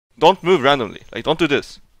don't move randomly. Like, don't do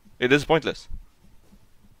this. It is pointless.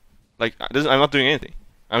 Like, I'm not doing anything.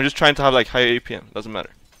 I'm just trying to have like high APM. Doesn't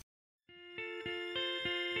matter.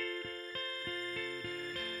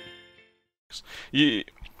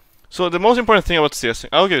 So the most important thing about CSing,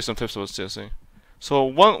 I'll give you some tips about CSing. So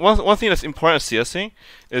one thing that's important at CSing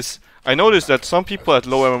is I noticed that some people at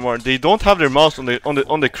low MMR, they don't have their mouse on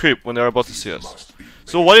the creep when they're about to CS.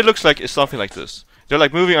 So what it looks like is something like this. They're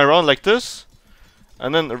like moving around like this,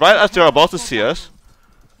 and then right as they're about to CS,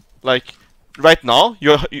 like right now,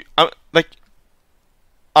 like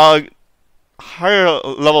a higher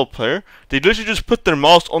level player, they literally just put their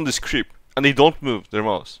mouse on this creep and they don't move their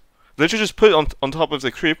mouse. They literally just put it on top of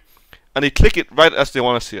the creep and they click it right as they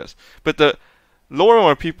want to CS. But the lower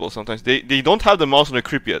MMR people sometimes they don't have the mouse on the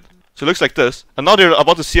creep yet. So it looks like this, and now they're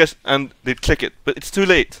about to CS and they click it, but it's too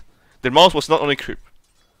late. Their mouse was not on the creep.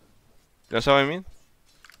 That's what I mean?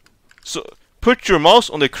 So put your mouse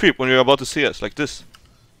on the creep when you're about to CS, like this.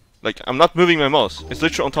 Like, I'm not moving my mouse. It's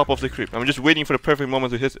literally on top of the creep. I'm just waiting for the perfect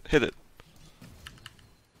moment to hit it.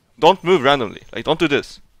 Don't move randomly. Like, don't do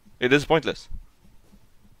this. It is pointless.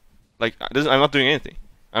 Like, I'm not doing anything.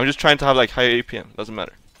 I'm just trying to have like high APM. Doesn't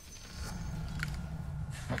matter.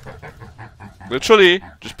 Literally,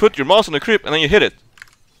 just put your mouse on the creep and then you hit it.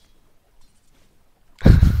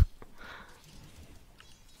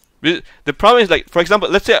 The problem is, like, for example,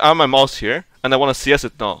 let's say I have my mouse here and I want to CS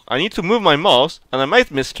it now. I need to move my mouse and I might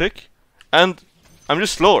misclick and I'm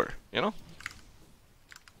just slower, you know?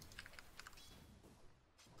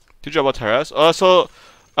 Teach you about harass? So,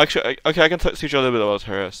 actually, okay, I can teach you a little bit about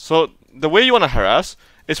harass. So, the way you want to harass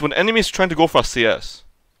is when enemies trying to go for a CS.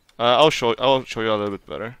 I'll show you a little bit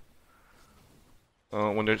better.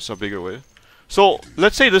 When there's a bigger wave. So,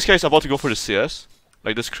 let's say this guy is about to go for the CS,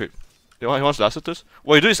 like this creep. He wants to last at this.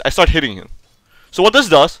 What you do is I start hitting him. So what this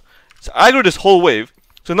does is I aggro this whole wave.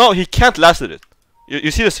 So now he can't last at it.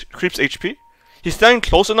 You see this creep's HP? He's standing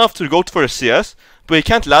close enough to go for a CS, but he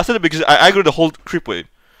can't last at it because I aggro the whole creep wave.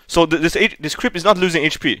 So this creep is not losing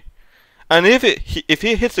HP. And if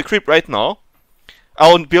he hits the creep right now, I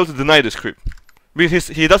won't be able to deny this creep. Because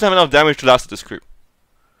he doesn't have enough damage to last at this creep.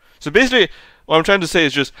 So basically, what I'm trying to say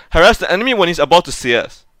is just harass the enemy when he's about to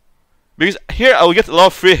CS. Because here I will get a lot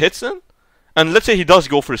of free hits in. And let's say he does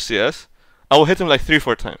go for CS, I will hit him like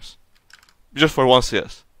 3-4 times. Just for one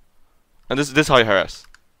CS. And this is how you harass.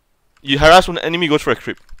 You harass when the enemy goes for a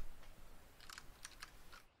creep.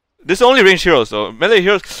 This is only ranged heroes though. Melee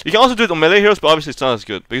heroes, you can also do it on melee heroes, but obviously it's not as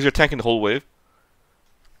good. Because you're tanking the whole wave.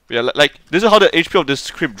 But yeah, like, this is how the HP of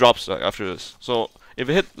this creep drops after this. So, if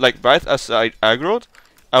it hit like right as I aggroed,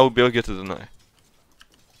 I will be able to get to deny.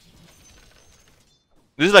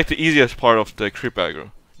 This is like the easiest part of the creep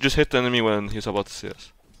aggro. Just hit the enemy when he's about to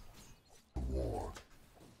CS.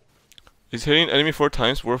 Is hitting enemy 4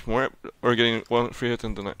 times worth more or getting one free hit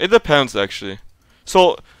and deny? It depends actually.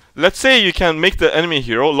 So let's say you can make the enemy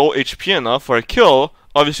hero low HP enough for a kill,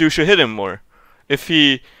 obviously you should hit him more. If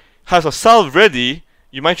he has a salve ready,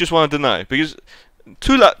 you might just want to deny. Because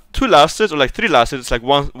two last hits or like 3 last hits, it's like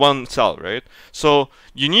one salve, right? So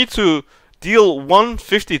you need to deal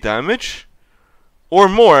 150 damage or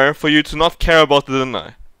more for you to not care about the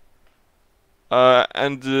deny.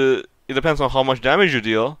 It depends on how much damage you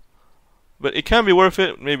deal, but it can be worth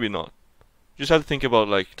it, maybe not. You just have to think about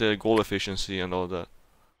like the goal efficiency and all that.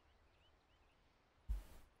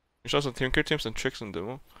 You saw some Tinker tips and tricks in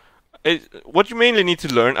demo. What you mainly need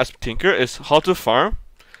to learn as Tinker is how to farm,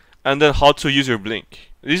 and then how to use your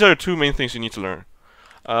blink. These are the 2 main things you need to learn.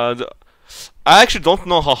 I actually don't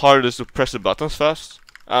know how hard it is to press the buttons fast.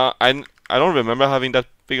 I don't remember having that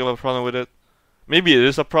big of a problem with it. Maybe it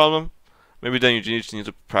is a problem. Maybe then you just need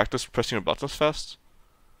to practice pressing your buttons fast.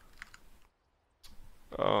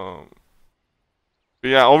 But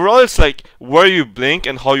yeah, overall it's like where you blink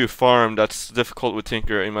and how you farm that's difficult with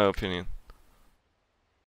Tinker in my opinion.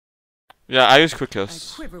 Yeah, I use quick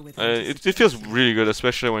casts. It feels really good,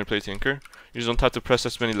 especially when you play Tinker. You just don't have to press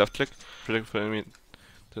as many left click predict for enemy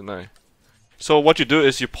to deny. So what you do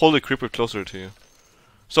is you pull the creeper closer to you.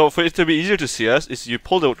 So for it to be easier to CS, is you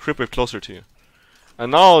pull the creeper closer to you.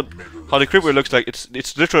 And now, how the creeper looks like,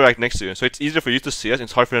 it's literally right next to you. So it's easier for you to CS, and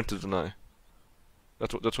it's hard for them to deny.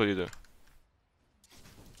 That's what you do.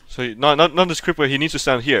 So not this creeper, he needs to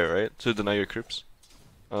stand here, right, to deny your creeps.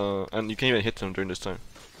 And you can't even hit him during this time.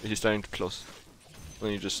 He's standing too close.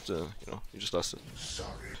 Then you just, you just last it.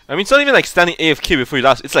 I mean, it's not even like standing AFK before you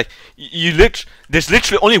last. It's like there's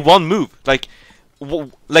literally only one move. Like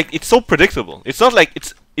it's so predictable. It's not like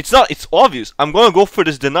it's obvious. I'm gonna go for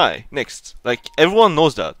this deny next. Like everyone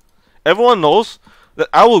knows that. Everyone knows that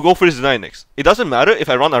I will go for this deny next. It doesn't matter if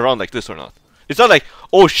I run around like this or not. It's not like,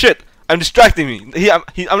 oh shit, I'm distracting me.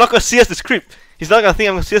 I'm not gonna CS this creep. He's not gonna think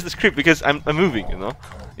I'm gonna CS this creep because I'm moving, you know?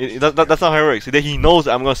 That's not how it works. He knows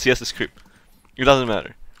I'm gonna CS this creep. It doesn't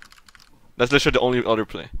matter. That's literally the only other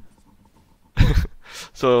play.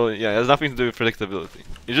 So yeah, it has nothing to do with predictability.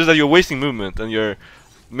 It's just that you're wasting movement and you're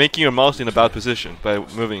making your mouse in a bad position by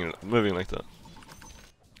moving like that.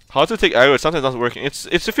 How to take aggro? It sometimes doesn't work. It's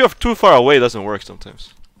if you're too far away, it doesn't work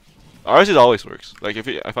sometimes. Ours it always works. Like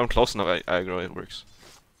if I'm close enough, aggro it works.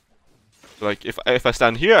 Like if I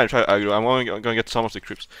stand here and try to aggro, I'm only gonna get some of the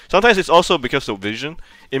creeps. Sometimes it's also because of vision.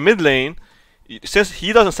 In mid lane, since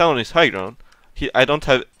he doesn't stand on his high ground, I don't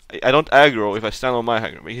aggro if I stand on my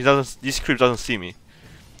high ground. These creeps doesn't see me.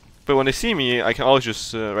 But when they see me, I can always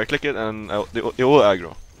just right click it and it will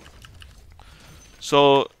aggro.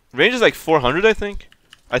 So range is like 400, I think.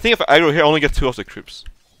 I think if I aggro here, I only get 2 of the creeps.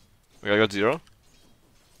 Okay, I got 0.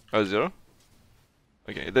 I got 0.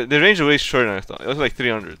 Okay, the range is way shorter than I thought. It was like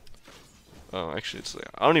 300. Oh, actually, it's like,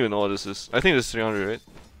 I don't even know what this is. I think this is 300, right?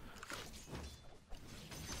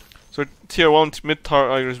 So tier 1 mid tower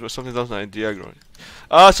aggro but something doesn't de-aggro.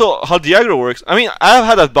 So how de-aggro works? I mean, I've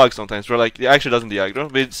had that bug sometimes where like it actually doesn't de-aggro,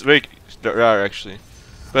 but it's very rare actually.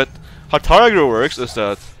 But how tower aggro works is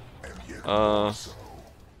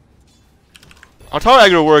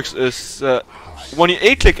that when you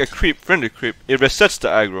A-click a friendly creep, it resets the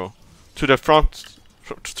aggro to the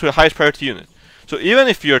to the highest priority unit. So even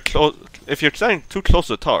if you're standing too close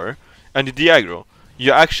to the tower and you de-aggro,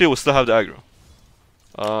 you actually will still have the aggro.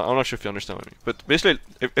 I'm not sure if you understand what I mean, but basically,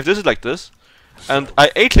 if this is like this, and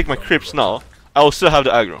I A-click my creeps now, I will still have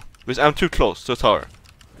the aggro because I'm too close to the tower.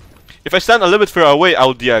 If I stand a little bit further away, I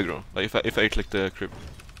will de-aggro. Like if I A-click the creep,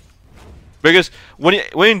 because when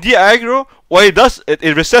you de-aggro, what it does, it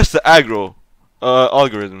resets the aggro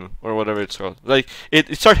algorithm or whatever it's called. Like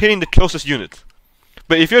it starts hitting the closest unit.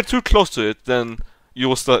 But if you're too close to it, then you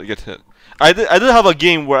will still get hit. I did have a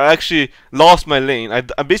game where I actually lost my lane. I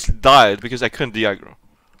basically died because I couldn't de-aggro,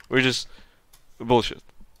 which is bullshit.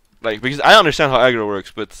 Like, because I understand how aggro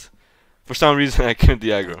works, but for some reason I couldn't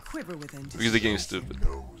de-aggro because the game is stupid.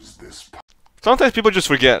 Sometimes people just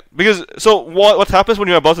forget because what happens when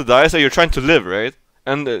you're about to die is that you're trying to live, right?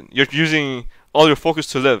 And you're using all your focus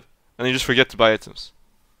to live, and you just forget to buy items.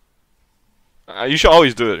 You should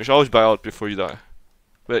always do it. You should always buy out before you die.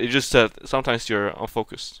 But it's just that sometimes you're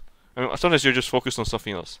unfocused. I mean, sometimes you're just focused on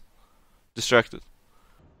something else, distracted.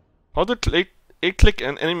 How to click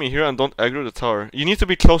an enemy here and don't aggro the tower? You need to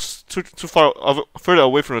be close, too far, further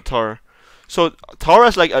away from the tower. So tower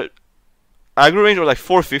has like a aggro range of like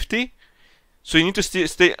 450. So you need to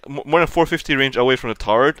stay more than 450 range away from the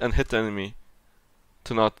tower and hit the enemy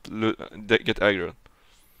to not get aggroed.